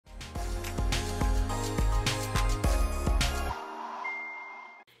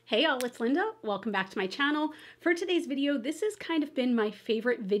Hey y'all, it's Linda. Welcome back to my channel. For today's video, this has kind of been my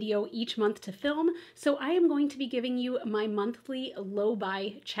favorite video each month to film, so I am going to be giving you my monthly low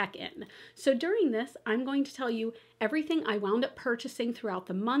buy check-in. So during this, I'm going to tell you everything I wound up purchasing throughout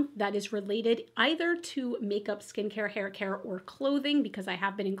the month that is related either to makeup, skincare, hair care, or clothing, because I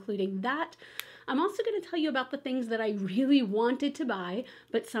have been including that. I'm also going to tell you about the things that I really wanted to buy,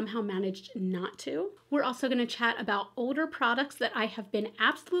 but somehow managed not to. We're also going to chat about older products that I have been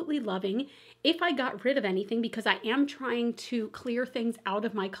absolutely loving, if I got rid of anything, because I am trying to clear things out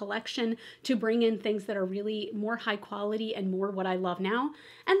of my collection to bring in things that are really more high quality and more what I love now.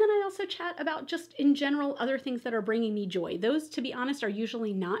 And then I also chat about just in general other things that are bringing me joy. Those, to be honest, are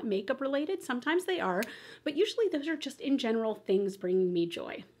usually not makeup related. Sometimes they are, but usually those are just in general things bringing me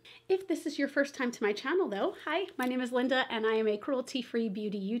joy. If this is your first time to my channel though, hi, my name is Linda and I am a cruelty-free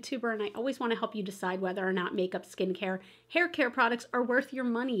beauty YouTuber, and I always want to help you decide whether or not makeup, skincare, hair care products are worth your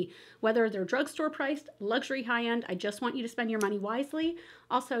money. Whether they're drugstore priced, luxury, high-end, I just want you to spend your money wisely.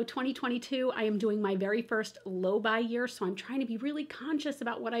 Also, 2022, I am doing my very first low buy year, so I'm trying to be really conscious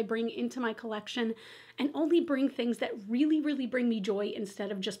about what I bring into my collection and only bring things that really bring me joy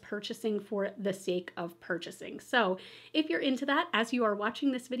instead of just purchasing for the sake of purchasing. So if you're into that, as you are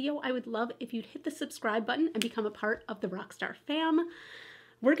watching this video, I would love if you'd hit the subscribe button and become a part of the Rockstar fam.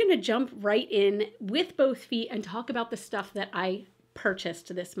 We're going to jump right in with both feet and talk about the stuff that I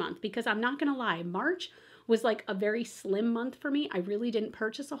purchased this month, because I'm not going to lie, March was like a very slim month for me. I really didn't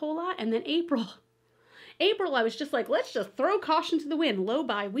purchase a whole lot. And then April, I was just like, let's just throw caution to the wind. Low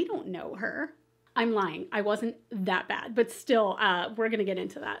buy, we don't know her. I'm lying. I wasn't that bad, but still, we're going to get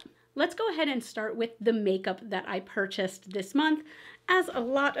into that. Let's go ahead and start with the makeup that I purchased this month. As a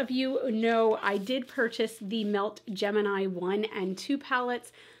lot of you know, I did purchase the Melt Gemini 1 and 2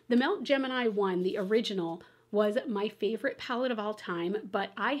 palettes. The Melt Gemini 1, the original, was my favorite palette of all time,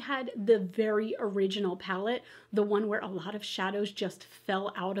 but I had the very original palette, the one where a lot of shadows just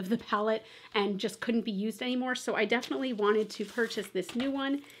fell out of the palette and just couldn't be used anymore. So I definitely wanted to purchase this new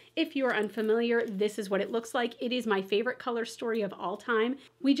one. If you are unfamiliar, this is what it looks like. It is my favorite color story of all time.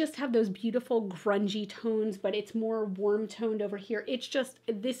 We just have those beautiful grungy tones, but it's more warm toned over here. It's just,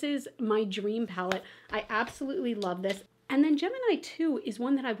 this is my dream palette. I absolutely love this. And then Gemini 2 is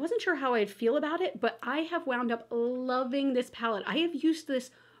one that I wasn't sure how I'd feel about it, but I have wound up loving this palette. I have used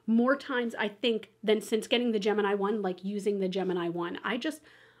this more times, I think, than since getting the Gemini 1, like using the Gemini 1. I just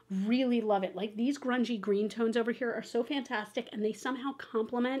really love it. Like, these grungy green tones over here are so fantastic, and they somehow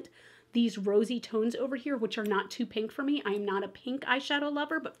complement these rosy tones over here, which are not too pink for me. I am not a pink eyeshadow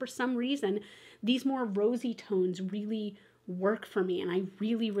lover, but for some reason, these more rosy tones really work for me, and I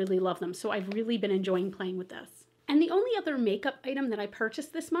really love them. So I've really been enjoying playing with this. And the only other makeup item that I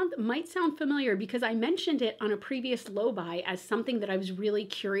purchased this month might sound familiar because I mentioned it on a previous low buy as something that I was really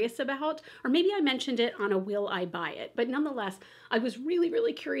curious about, or maybe I mentioned it on a will I buy it, but nonetheless, I was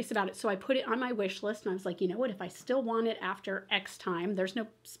really curious about it. So I put it on my wish list and I was like, you know what, if I still want it after X time, there's no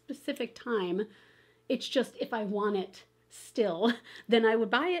specific time, it's just if I want it still, then I would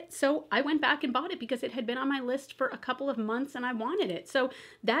buy it. So I went back and bought it because it had been on my list for a couple of months and I wanted it. So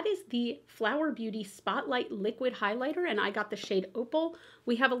that is the Flower Beauty Spotlight Liquid Highlighter, and I got the shade Opal.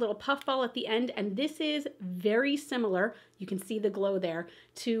 We have a little puffball at the end, and this is very similar, you can see the glow there,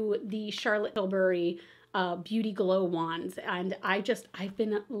 to the Charlotte Tilbury Beauty Glow wands. And I've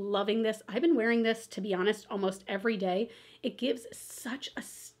been loving this. I've been wearing this, to be honest, almost every day. It gives such a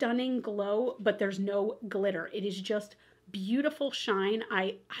stunning glow, but there's no glitter. It is just beautiful shine.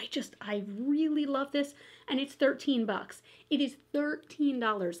 I really love this, and it's 13 bucks. It is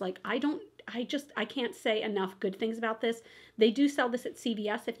 $13. Like, I can't say enough good things about this. They do sell this at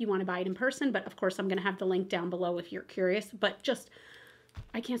CVS if you want to buy it in person, but of course I'm going to have the link down below if you're curious, but just,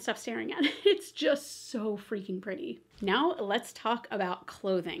 I can't stop staring at it. It's just so freaking pretty. Now let's talk about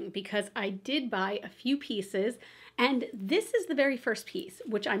clothing, because I did buy a few pieces, and this is the very first piece,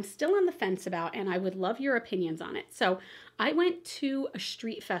 which I'm still on the fence about, and I would love your opinions on it. So I went to a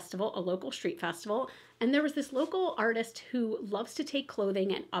street festival, a local street festival, and there was this local artist who loves to take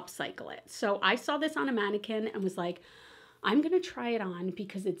clothing and upcycle it. So I saw this on a mannequin and was like, I'm going to try it on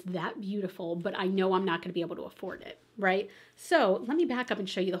because it's that beautiful, but I know I'm not going to be able to afford it, right? So let me back up and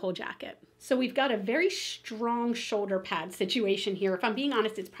show you the whole jacket. So we've got a very strong shoulder pad situation here. If I'm being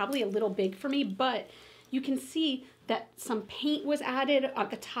honest, it's probably a little big for me, but you can see that some paint was added at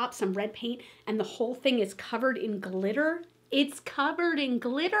the top, some red paint, and the whole thing is covered in glitter. It's covered in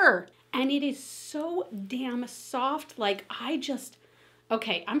glitter, and it is so damn soft. Like,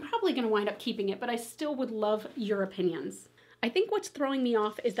 okay, I'm probably going to wind up keeping it, but I still would love your opinions. I think what's throwing me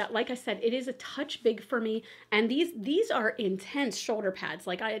off is that, like I said, it is a touch big for me. And these are intense shoulder pads.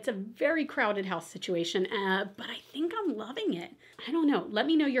 Like it's a very crowded house situation, but I think I'm loving it. I don't know. Let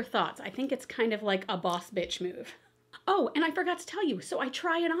me know your thoughts. I think it's kind of like a boss bitch move. Oh, and I forgot to tell you. So I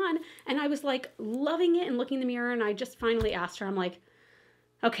try it on and I was like loving it and looking in the mirror, and I just finally asked her, I'm like,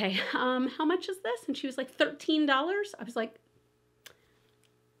 okay, how much is this? And she was like, $13. I was like,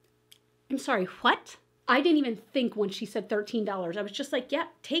 I'm sorry, what? I didn't even think when she said $13. I was just like, yeah,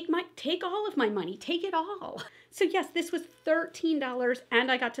 take all of my money, take it all. So yes, this was $13 and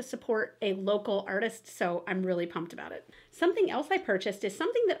I got to support a local artist, so I'm really pumped about it. Something else I purchased is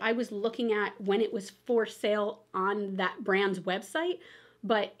something that I was looking at when it was for sale on that brand's website,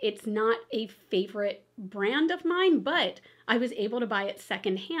 but it's not a favorite brand of mine, but I was able to buy it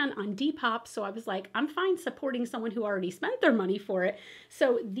secondhand on Depop. So I was like, I'm fine supporting someone who already spent their money for it.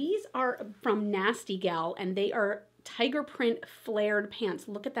 So these are from Nasty Gal, and they are tiger print flared pants.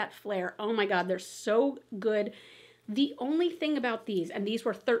 Look at that flare. Oh my God, they're so good. The only thing about these, and these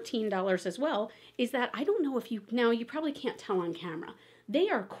were $13 as well, is that I don't know if you probably can't tell on camera. They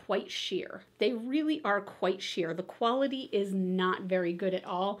are quite sheer. They really are quite sheer. The quality is not very good at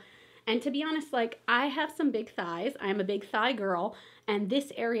all. And to be honest, like, I have some big thighs. I'm a big thigh girl. And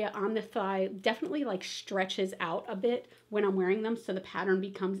this area on the thigh definitely like stretches out a bit when I'm wearing them. So the pattern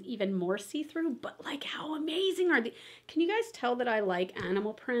becomes even more see-through. But like, how amazing are they? Can you guys tell that I like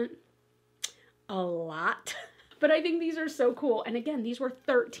animal print a lot? But I think these are so cool. And again, these were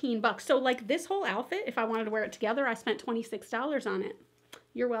 $13. So like this whole outfit, if I wanted to wear it together, I spent $26 on it.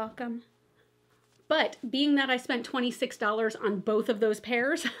 You're welcome. But being that I spent $26 on both of those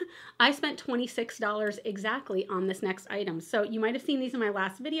pairs, I spent $26 exactly on this next item. So you might have seen these in my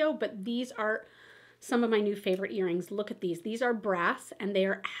last video, but these are some of my new favorite earrings. Look at these. These are brass and they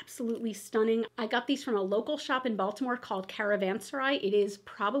are absolutely stunning. I got these from a local shop in Baltimore called Caravanserai. It is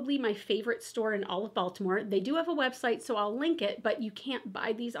probably my favorite store in all of Baltimore. They do have a website, so I'll link it, but you can't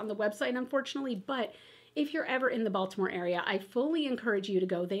buy these on the website, unfortunately. But if you're ever in the Baltimore area, I fully encourage you to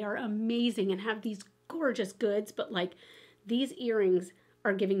go. They are amazing and have these gorgeous goods, but like these earrings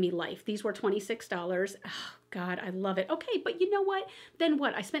are giving me life. These were $26. Oh God, I love it. Okay, but you know what? Then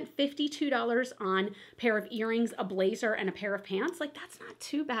what? I spent $52 on a pair of earrings, a blazer, and a pair of pants. Like, that's not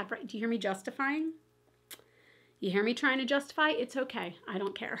too bad, right? Do you hear me justifying? You hear me trying to justify? It's okay. I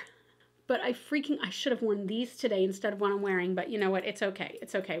don't care. But I should have worn these today instead of what I'm wearing, but you know what? It's okay.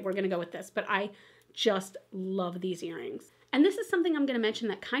 It's okay. We're going to go with this. But I just love these earrings. And this is something I'm going to mention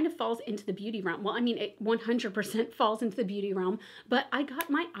that kind of falls into the beauty realm. Well, I mean, it 100% falls into the beauty realm, but I got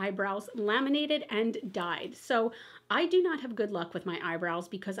my eyebrows laminated and dyed. So I do not have good luck with my eyebrows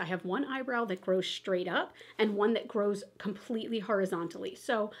because I have one eyebrow that grows straight up and one that grows completely horizontally.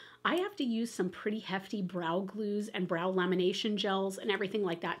 So I have to use some pretty hefty brow glues and brow lamination gels and everything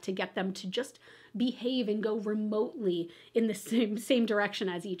like that to get them to just behave and go remotely in the same direction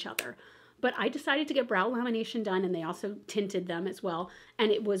as each other. But I decided to get brow lamination done, and they also tinted them as well.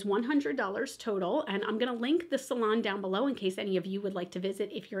 And it was $100 total. And I'm going to link the salon down below in case any of you would like to visit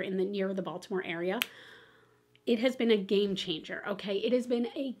if you're near the Baltimore area. It has been a game changer, okay? It has been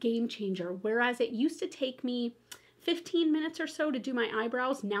a game changer. Whereas it used to take me 15 minutes or so to do my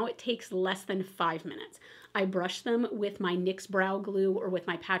eyebrows, now it takes less than 5 minutes. I brush them with my NYX brow glue or with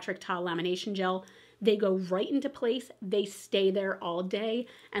my Patrick Ta lamination gel. They go right into place. They stay there all day.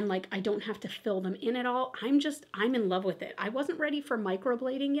 And like, I don't have to fill them in at all. I'm in love with it. I wasn't ready for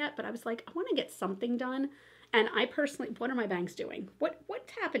microblading yet, but I was like, I want to get something done. And I personally, what are my bangs doing?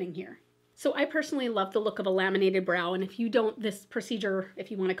 What's happening here? So I personally love the look of a laminated brow. And if you don't, this procedure, if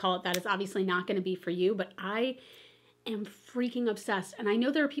you want to call it that, is obviously not going to be for you, but I am freaking obsessed. And I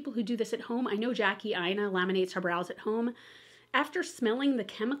know there are people who do this at home. I know Jackie Aina laminates her brows at home. After smelling the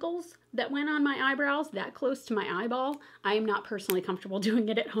chemicals that went on my eyebrows that close to my eyeball, I am not personally comfortable doing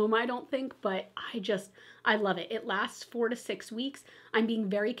it at home, I don't think, but I love it. It lasts 4 to 6 weeks. I'm being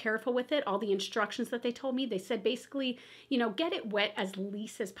very careful with it. All the instructions that they told me, they said basically, get it wet as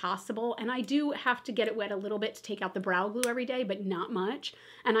least as possible. And I do have to get it wet a little bit to take out the brow glue every day, but not much.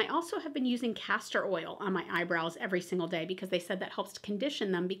 And I also have been using castor oil on my eyebrows every single day because they said that helps to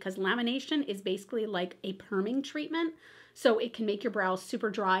condition them, because lamination is basically like a perming treatment. So it can make your brows super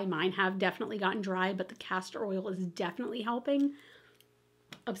dry. Mine have definitely gotten dry, but the castor oil is definitely helping.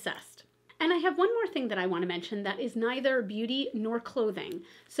 Obsessed. And I have one more thing that I want to mention that is neither beauty nor clothing.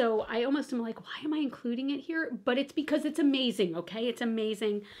 So I almost am like, why am I including it here? But it's because it's amazing, okay? It's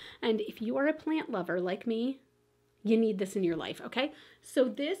amazing. And if you are a plant lover like me, you need this in your life, okay? So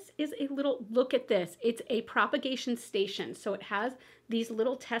this is a little, look at this. It's a propagation station. So it has these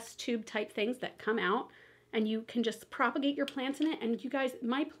little test tube type things that come out. and you can just propagate your plants in it. And you guys,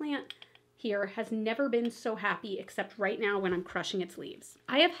 my plant here has never been so happy except right now when I'm crushing its leaves.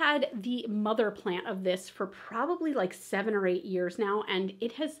 I have had the mother plant of this for probably like 7 or 8 years now, and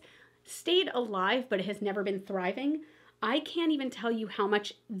it has stayed alive, but it has never been thriving. I can't even tell you how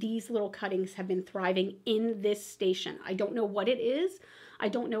much these little cuttings have been thriving in this station. I don't know what it is. I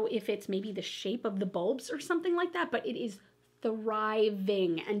don't know if it's maybe the shape of the bulbs or something like that, but it is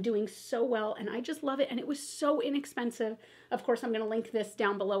thriving and doing so well, and I just love it. And it was so inexpensive. Of course, I'm going to link this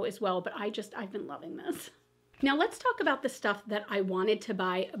down below as well, but I've been loving this. Now let's talk about the stuff that I wanted to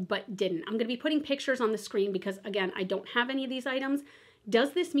buy but didn't. I'm going to be putting pictures on the screen because, again, I don't have any of these items.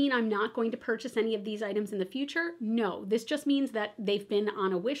 Does this mean I'm not going to purchase any of these items in the future? No, this just means that they've been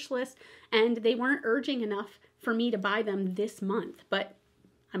on a wish list and they weren't urging enough for me to buy them this month, but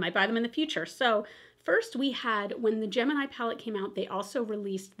I might buy them in the future. So first we had, when the Gemini palette came out, they also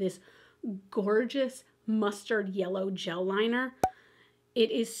released this gorgeous mustard yellow gel liner.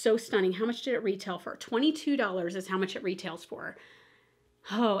 It is so stunning. How much did it retail for? $22 is how much it retails for.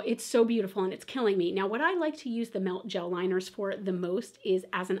 Oh, it's so beautiful and it's killing me. Now, what I like to use the melt gel liners for the most is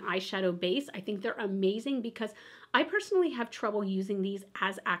as an eyeshadow base. I think they're amazing because I personally have trouble using these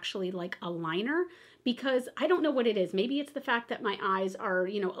as actually like a liner because I don't know what it is. Maybe it's the fact that my eyes are,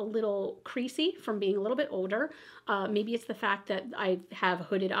 you know, a little creasy from being a little bit older. Maybe it's the fact that I have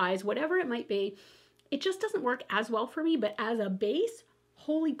hooded eyes, whatever it might be. It just doesn't work as well for me, but as a base,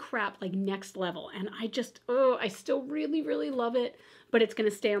 holy crap, like next level. And I still really, really love it, but it's going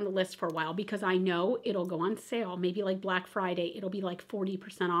to stay on the list for a while because I know it'll go on sale. Maybe like Black Friday, it'll be like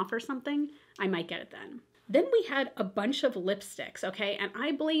 40% off or something. I might get it then. Then we had a bunch of lipsticks, okay? And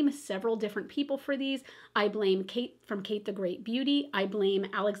I blame several different people for these. I blame Kate from Kate the Great Beauty. I blame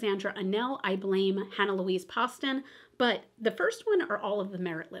Alexandra Anel. I blame Hannah Louise Poston. But the first one are all of the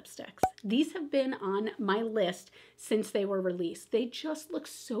Merit lipsticks. These have been on my list since they were released. They just look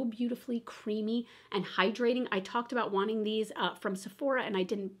so beautifully creamy and hydrating. I talked about wanting these from Sephora and I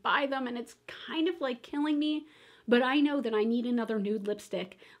didn't buy them, and it's kind of like killing me. But I know that I need another nude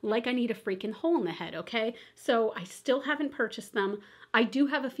lipstick like I need a freaking hole in the head, okay? So I still haven't purchased them. I do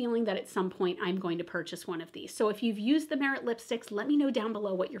have a feeling that at some point I'm going to purchase one of these. So if you've used the Merit lipsticks, let me know down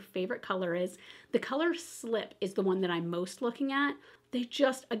below what your favorite color is. The color Slip is the one that I'm most looking at. They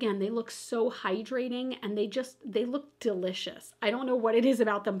just, again, they look so hydrating and they look delicious. I don't know what it is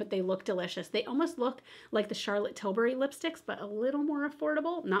about them, but they look delicious. They almost look like the Charlotte Tilbury lipsticks, but a little more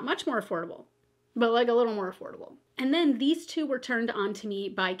affordable. Not much more affordable, but like a little more affordable. And then these two were turned on to me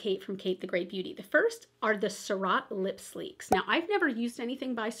by Kate from Kate the Great Beauty. The first are the Surratt Lip Sleeks. Now, I've never used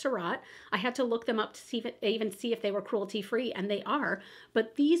anything by Surratt. I had to look them up to see if they were cruelty-free, and they are.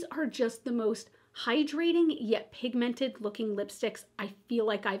 But these are just the most hydrating yet pigmented looking lipsticks I feel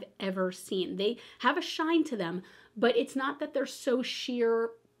like I've ever seen. They have a shine to them, but it's not that they're so sheer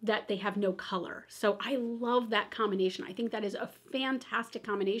that they have no color. So I love that combination. I think that is a fantastic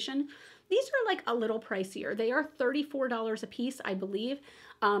combination. These are like a little pricier. They are $34 a piece, I believe.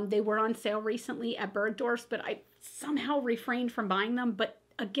 They were on sale recently at Bergdorf's, but I somehow refrained from buying them. But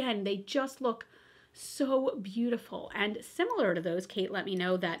again, they just look so beautiful. And similar to those, Kate let me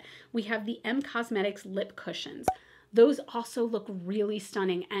know that we have the M Cosmetics lip cushions. Those also look really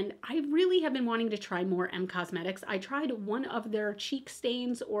stunning, and I really have been wanting to try more M Cosmetics. I tried one of their cheek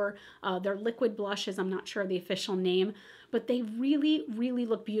stains or their liquid blushes, I'm not sure the official name, but they really, really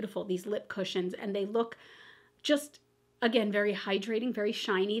look beautiful, these lip cushions, and they look just, again, very hydrating, very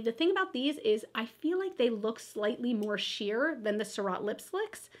shiny. The thing about these is I feel like they look slightly more sheer than the Surratt Lip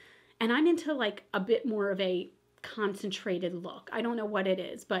Slicks, and I'm into like a bit more of a concentrated look. I don't know what it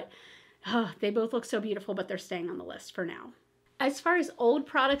is, but they both look so beautiful, but they're staying on the list for now. As far as old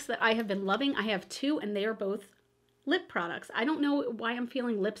products that I have been loving, I have two, and they are both lip products. I don't know why I'm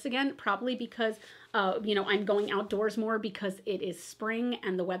feeling lips again, probably because, I'm going outdoors more because it is spring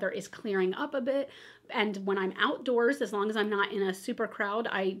and the weather is clearing up a bit. And when I'm outdoors, as long as I'm not in a super crowd,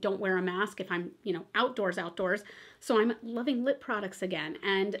 I don't wear a mask if I'm, outdoors. So I'm loving lip products again.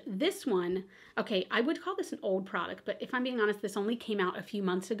 And this one, okay, I would call this an old product, but if I'm being honest, this only came out a few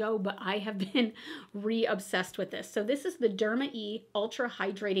months ago, but I have been re-obsessed with this. So this is the Derma E Ultra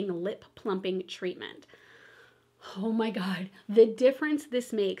Hydrating Lip Plumping Treatment. Oh my God, the difference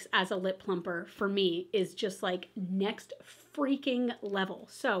this makes as a lip plumper for me is just like next freaking level.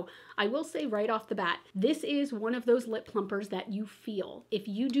 So I will say right off the bat, this is one of those lip plumpers that you feel. If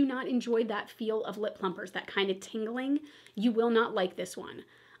you do not enjoy that feel of lip plumpers, that kind of tingling, you will not like this one.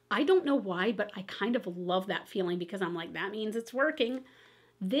 I don't know why, but I kind of love that feeling because I'm like, that means it's working.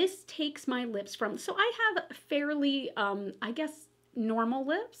 This takes my lips from, so I have fairly, normal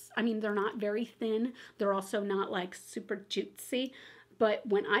lips. I mean, they're not very thin. They're also not like super juicy. But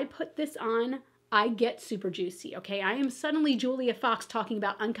when I put this on, I get super juicy, okay? I am suddenly Julia Fox talking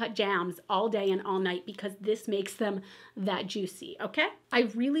about uncut jams all day and all night because this makes them that juicy, okay? I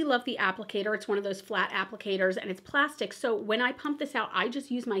really love the applicator. It's one of those flat applicators and it's plastic. So when I pump this out, I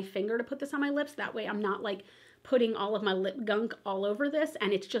just use my finger to put this on my lips. That way I'm not like putting all of my lip gunk all over this,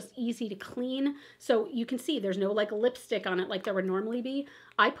 and it's just easy to clean. So you can see there's no like lipstick on it like there would normally be.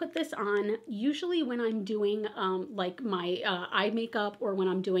 I put this on usually when I'm doing like my eye makeup or when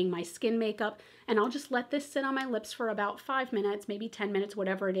I'm doing my skin makeup, and I'll just let this sit on my lips for about 5 minutes, maybe 10 minutes,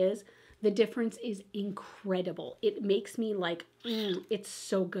 whatever it is. The difference is incredible. It makes me like, it's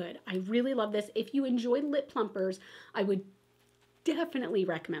so good. I really love this. If you enjoy lip plumpers, I would definitely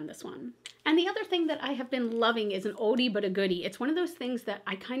recommend this one. And the other thing that I have been loving is an oldie but a goodie. It's one of those things that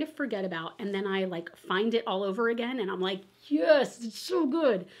I kind of forget about and then I like find it all over again and I'm like, yes, it's so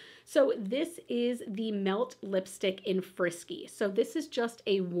good. So this is the Melt Lipstick in Frisky. So this is just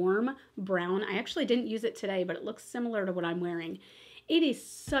a warm brown. I actually didn't use it today, but it looks similar to what I'm wearing. It is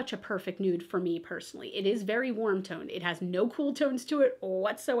such a perfect nude for me personally. It is very warm toned. It has no cool tones to it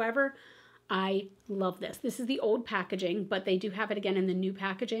whatsoever. I love this. This is the old packaging, but they do have it again in the new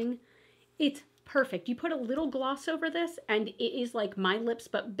packaging. It's perfect. You put a little gloss over this and it is like my lips,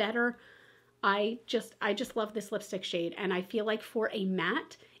 but better. I just love this lipstick shade. And I feel like for a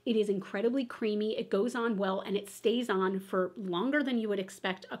matte, it is incredibly creamy. It goes on well and it stays on for longer than you would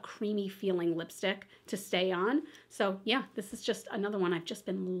expect a creamy feeling lipstick to stay on. So yeah, this is just another one I've just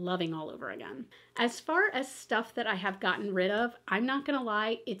been loving all over again. As far as stuff that I have gotten rid of, I'm not gonna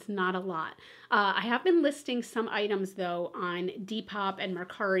lie, it's not a lot. I have been listing some items though on Depop and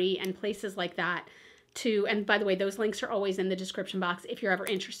Mercari and places like that too. And by the way, those links are always in the description box if you're ever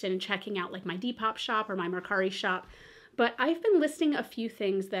interested in checking out like my Depop shop or my Mercari shop. But I've been listing a few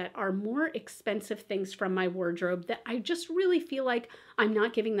things that are more expensive things from my wardrobe that I just really feel like I'm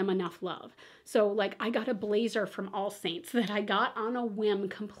not giving them enough love. So like I got a blazer from All Saints that I got on a whim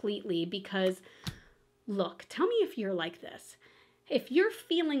completely because, look, tell me if you're like this. If you're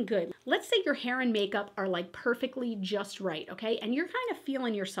feeling good, let's say your hair and makeup are like perfectly just right, okay? And you're kind of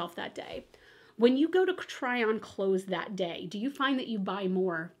feeling yourself that day. When you go to try on clothes that day, do you find that you buy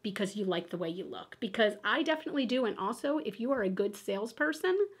more because you like the way you look? Because I definitely do. And also, if you are a good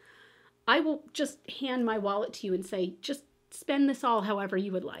salesperson, I will just hand my wallet to you and say, just spend this all however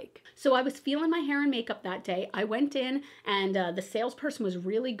you would like. So I was feeling my hair and makeup that day. I went in and the salesperson was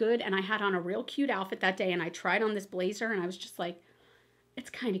really good. And I had on a real cute outfit that day. And I tried on this blazer and I was just like, it's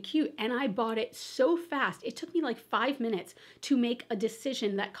kind of cute. And I bought it so fast. It took me like 5 minutes to make a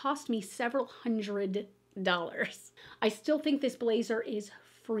decision that cost me several $100s. I still think this blazer is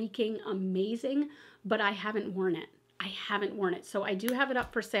freaking amazing, but I haven't worn it. I haven't worn it. So I do have it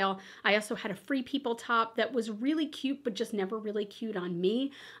up for sale. I also had a Free People top that was really cute, but just never really cute on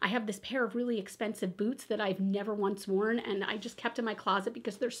me. I have this pair of really expensive boots that I've never once worn, and I just kept in my closet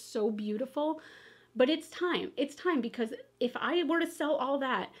because they're so beautiful. But it's time. It's time because if I were to sell all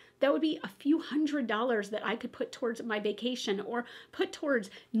that, that would be a few $100s that I could put towards my vacation or put towards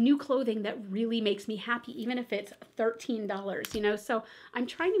new clothing that really makes me happy, even if it's $13, you know? So I'm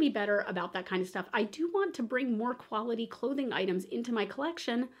trying to be better about that kind of stuff. I do want to bring more quality clothing items into my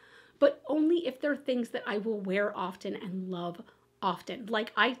collection, but only if they're things that I will wear often and love often.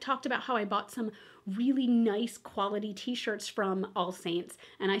 Like I talked about how I bought some really nice quality t-shirts from All Saints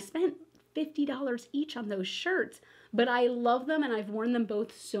and I spent $50 each on those shirts, but I love them and I've worn them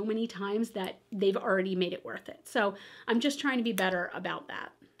both so many times that they've already made it worth it. So I'm just trying to be better about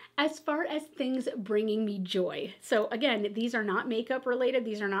that. As far as things bringing me joy. So again, these are not makeup related.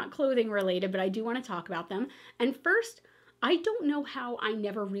 These are not clothing related, but I do want to talk about them. And first, I don't know how I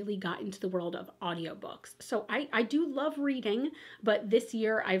never really got into the world of audiobooks. So I do love reading, but this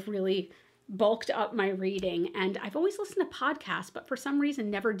year I've really bulked up my reading and I've always listened to podcasts, but for some reason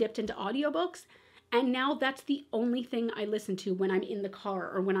never dipped into audiobooks. And now that's the only thing I listen to when I'm in the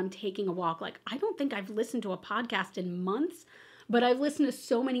car or when I'm taking a walk. Like I don't think I've listened to a podcast in months, but I've listened to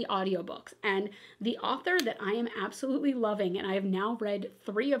so many audiobooks. And the author that I am absolutely loving, and I have now read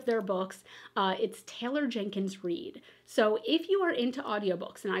 3 of their books, it's Taylor Jenkins Reid. So if you are into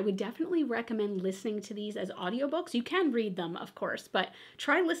audiobooks, and I would definitely recommend listening to these as audiobooks. You can read them, of course, but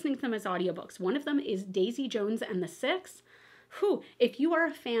try listening to them as audiobooks. One of them is Daisy Jones and the Six. Whew, if you are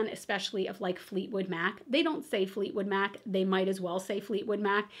a fan, especially of like Fleetwood Mac, they don't say Fleetwood Mac, they might as well say Fleetwood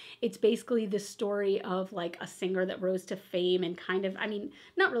Mac. It's basically the story of like a singer that rose to fame and kind of, I mean,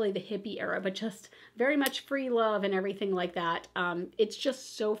 not really the hippie era, but just very much free love and everything like that. It's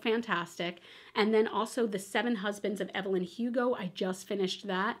just so fantastic. And then also The Seven Husbands of Evelyn Hugo, I just finished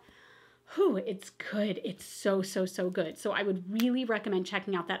that. Whew, it's good. It's so, so, so good. So I would really recommend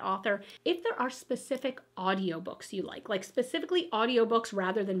checking out that author. If there are specific audiobooks you like specifically audiobooks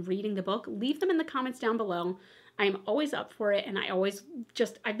rather than reading the book, leave them in the comments down below. I am always up for it, and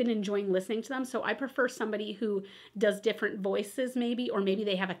I've been enjoying listening to them. So I prefer somebody who does different voices maybe, or maybe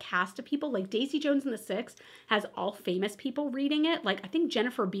they have a cast of people. Like Daisy Jones and the Six has all famous people reading it. Like I think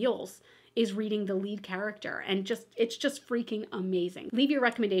Jennifer Beals is reading the lead character, and it's just freaking amazing. Leave your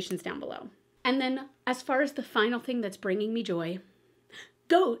recommendations down below. And then as far as the final thing that's bringing me joy,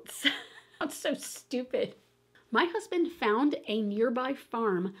 goats. That's so stupid. My husband found a nearby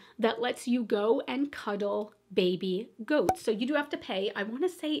farm that lets you go and cuddle baby goats. So you do have to pay. I want to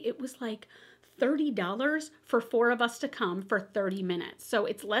say it was like $30 for 4 of us to come for 30 minutes. So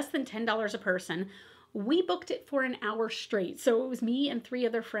it's less than $10 a person. We booked it for an hour straight. So it was me and 3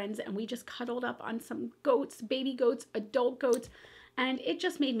 other friends, and we just cuddled up on some goats, baby goats, adult goats, and it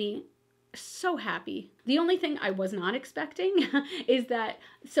just made me so happy. The only thing I was not expecting is that,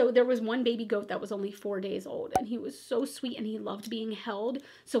 so there was one baby goat that was only 4 days old, and he was so sweet and he loved being held.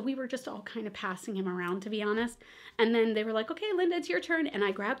 So we were just all kind of passing him around, to be honest. And then they were like, okay, Linda, it's your turn. And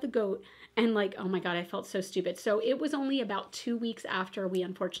I grabbed the goat, and like, oh my God, I felt so stupid. So it was only about 2 weeks after we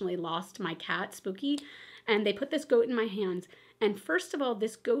unfortunately lost my cat, Spooky, and they put this goat in my hands. And first of all,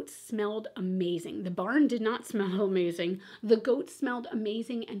 this goat smelled amazing. The barn did not smell amazing. The goat smelled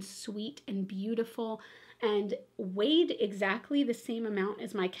amazing and sweet and beautiful and weighed exactly the same amount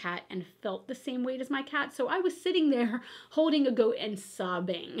as my cat and felt the same weight as my cat. So I was sitting there holding a goat and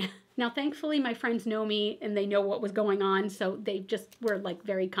sobbing. Now, thankfully, my friends know me and they know what was going on, so they just were like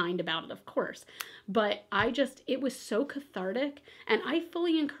very kind about it, of course. But it was so cathartic, and I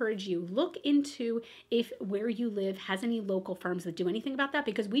fully encourage you, look into if where you live has any local firms that do anything about that,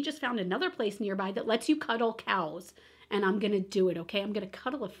 because we just found another place nearby that lets you cuddle cows, and I'm gonna do it, okay? I'm gonna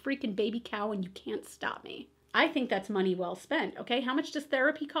cuddle a freaking baby cow and you can't stop me. I think that's money well spent, okay? How much does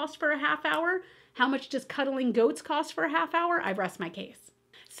therapy cost for a half hour? How much does cuddling goats cost for a half hour? I rest my case.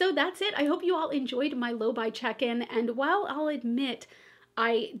 So that's it. I hope you all enjoyed my low buy check-in. And while I'll admit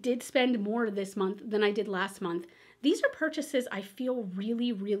I did spend more this month than I did last month, these are purchases I feel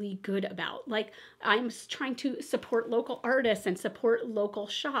really, really good about. Like, I'm trying to support local artists and support local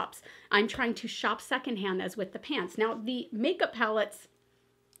shops. I'm trying to shop secondhand, as with the pants. Now, the makeup palettes,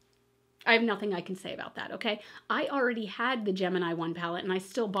 I have nothing I can say about that, okay? I already had the Gemini 1 palette and I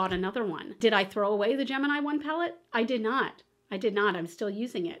still bought another one. Did I throw away the Gemini 1 palette? I did not. I did not. I'm still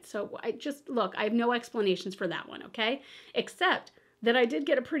using it. So look, I have no explanations for that one, okay? Except that I did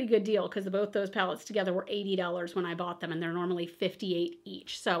get a pretty good deal because both those palettes together were $80 when I bought them, and they're normally $58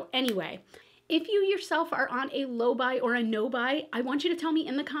 each. So anyway, if you yourself are on a low buy or a no buy, I want you to tell me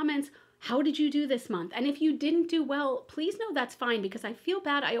in the comments, how did you do this month? And if you didn't do well, please know that's fine, because I feel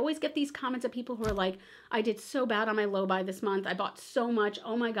bad. I always get these comments of people who are like, I did so bad on my low buy this month. I bought so much.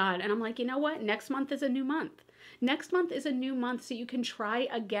 Oh my God. And I'm like, you know what? Next month is a new month. Next month is a new month, so you can try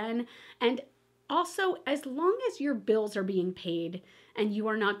again. And also, as long as your bills are being paid and you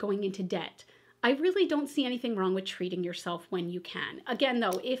are not going into debt, I really don't see anything wrong with treating yourself when you can. Again,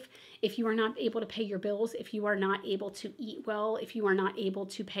 though, if you are not able to pay your bills, if you are not able to eat well, if you are not able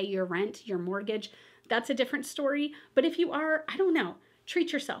to pay your rent, your mortgage, that's a different story. But if you are, I don't know,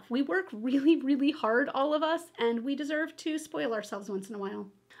 treat yourself. We work really, really hard, all of us, and we deserve to spoil ourselves once in a while.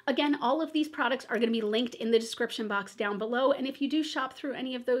 Again, all of these products are going to be linked in the description box down below, and if you do shop through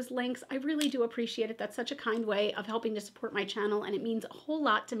any of those links, I really do appreciate it. That's such a kind way of helping to support my channel, and it means a whole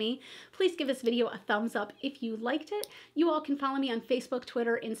lot to me. Please give this video a thumbs up if you liked it. You all can follow me on Facebook,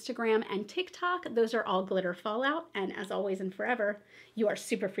 Twitter, Instagram, and TikTok. Those are all GlitterFallout, and as always and forever, you are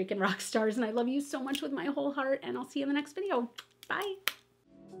super freaking rock stars, and I love you so much with my whole heart, and I'll see you in the next video. Bye!